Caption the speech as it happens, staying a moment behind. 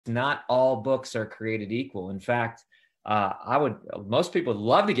not all books are created equal. In fact, most people would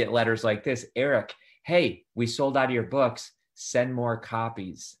love to get letters like this. Eric, hey, we sold out of your books. Send more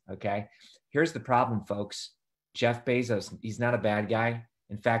copies. Okay. Here's the problem, folks. Jeff Bezos, he's not a bad guy.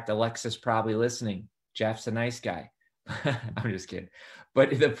 In fact, Alexa's probably listening. Jeff's a nice guy. I'm just kidding.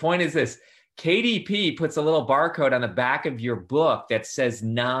 But the point is this. KDP puts a little barcode on the back of your book that says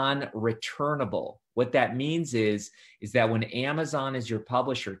non-returnable. What that means is that when Amazon is your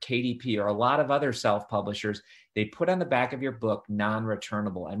publisher, KDP, or a lot of other self-publishers, they put on the back of your book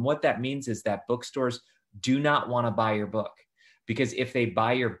non-returnable. And what that means is that bookstores do not want to buy your book, because if they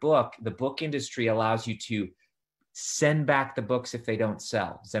buy your book, the book industry allows you to send back the books if they don't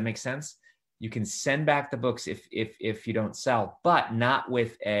sell. Does that make sense? You can send back the books if you don't sell, but not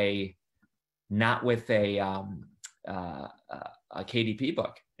with a KDP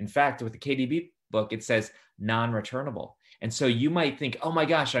book. In fact, with the KDP book, it says non-returnable. And so you might think, oh my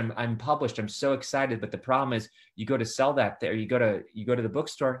gosh, I'm published. I'm so excited. But the problem is you go to sell that there, you go to the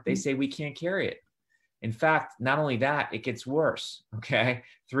bookstore, they say we can't carry it. In fact, not only that, it gets worse. Okay.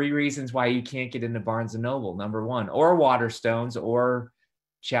 3 reasons why you can't get into Barnes & Noble. Number 1, or Waterstones or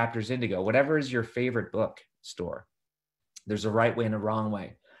Chapters Indigo, whatever is your favorite bookstore. There's a right way and a wrong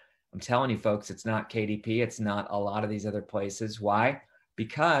way. I'm telling you, folks, it's not KDP. It's not a lot of these other places. Why?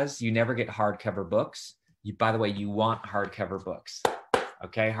 Because you never get hardcover books. By the way, you want hardcover books.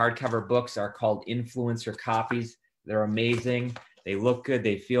 Okay. Hardcover books are called influencer copies. They're amazing. They look good.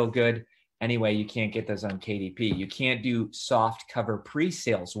 They feel good. Anyway, you can't get those on KDP. You can't do soft cover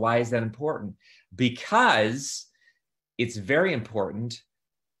pre-sales. Why is that important? Because it's very important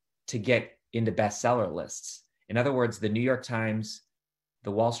to get into bestseller lists. In other words, the New York Times,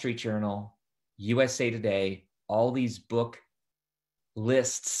 the Wall Street Journal, USA Today, all these book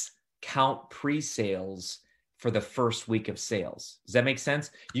lists count pre-sales for the first week of sales. Does that make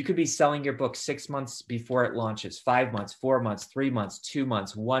sense? You could be selling your book 6 months before it launches, 5 months, 4 months, 3 months, 2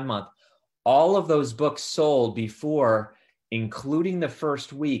 months, 1 month. All of those books sold before, including the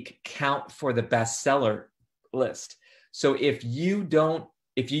first week, count for the bestseller list. So if you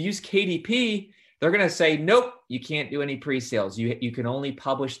use KDP, they're going to say, nope, you can't do any pre-sales. You can only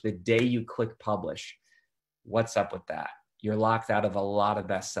publish the day you click publish. What's up with that? You're locked out of a lot of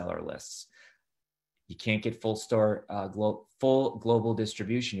bestseller lists. You can't get full global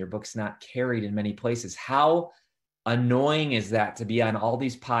distribution. Your book's not carried in many places. How annoying is that to be on all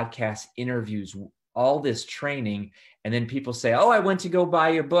these podcast interviews, all this training, and then people say, oh, I went to go buy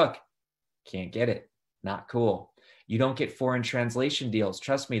your book. Can't get it. Not cool. You don't get foreign translation deals.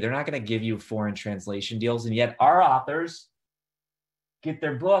 Trust me, they're not going to give you foreign translation deals. And yet our authors get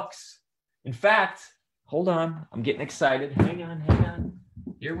their books. In fact, hold on. I'm getting excited. Hang on.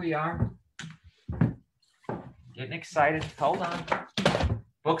 Here we are. Getting excited. Hold on.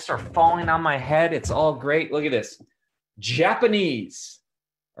 Books are falling on my head. It's all great. Look at this. Japanese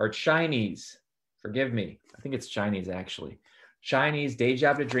or Chinese. Forgive me. I think it's Chinese, actually. Chinese, Day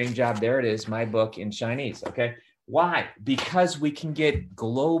Job to Dream Job. There it is. My book in Chinese. Okay. Why? Because we can get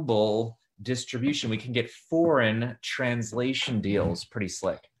global distribution. We can get foreign translation deals. Pretty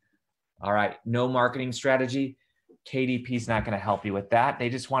slick. All right. No marketing strategy. KDP is not going to help you with that. They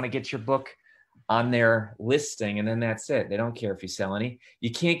just want to get your book on their listing, and then that's it. They don't care if you sell any. You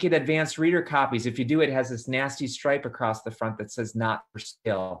can't get advanced reader copies. If you do, it has this nasty stripe across the front that says not for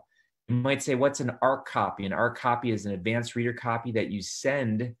sale. You might say, what's an ARC copy? An ARC copy is an advanced reader copy that you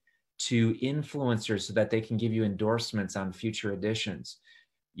send to influencers so that they can give you endorsements on future editions.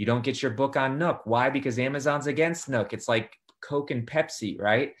 You don't get your book on Nook. Why? Because Amazon's against Nook. It's like Coke and Pepsi,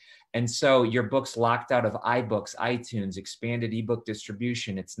 right? And so your book's locked out of iBooks, iTunes, expanded ebook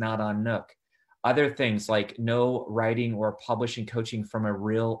distribution. It's not on Nook. Other things like no writing or publishing coaching from a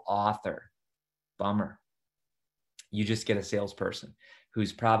real author. Bummer. You just get a salesperson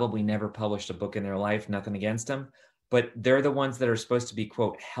who's probably never published a book in their life, nothing against them, but they're the ones that are supposed to be,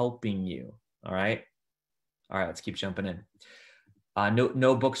 quote, helping you. All right. All right, let's keep jumping in.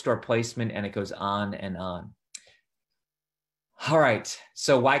 No bookstore placement, and it goes on and on. All right.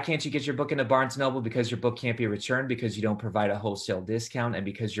 So why can't you get your book into Barnes & Noble? Because your book can't be returned, because you don't provide a wholesale discount, and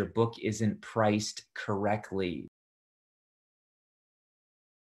because your book isn't priced correctly.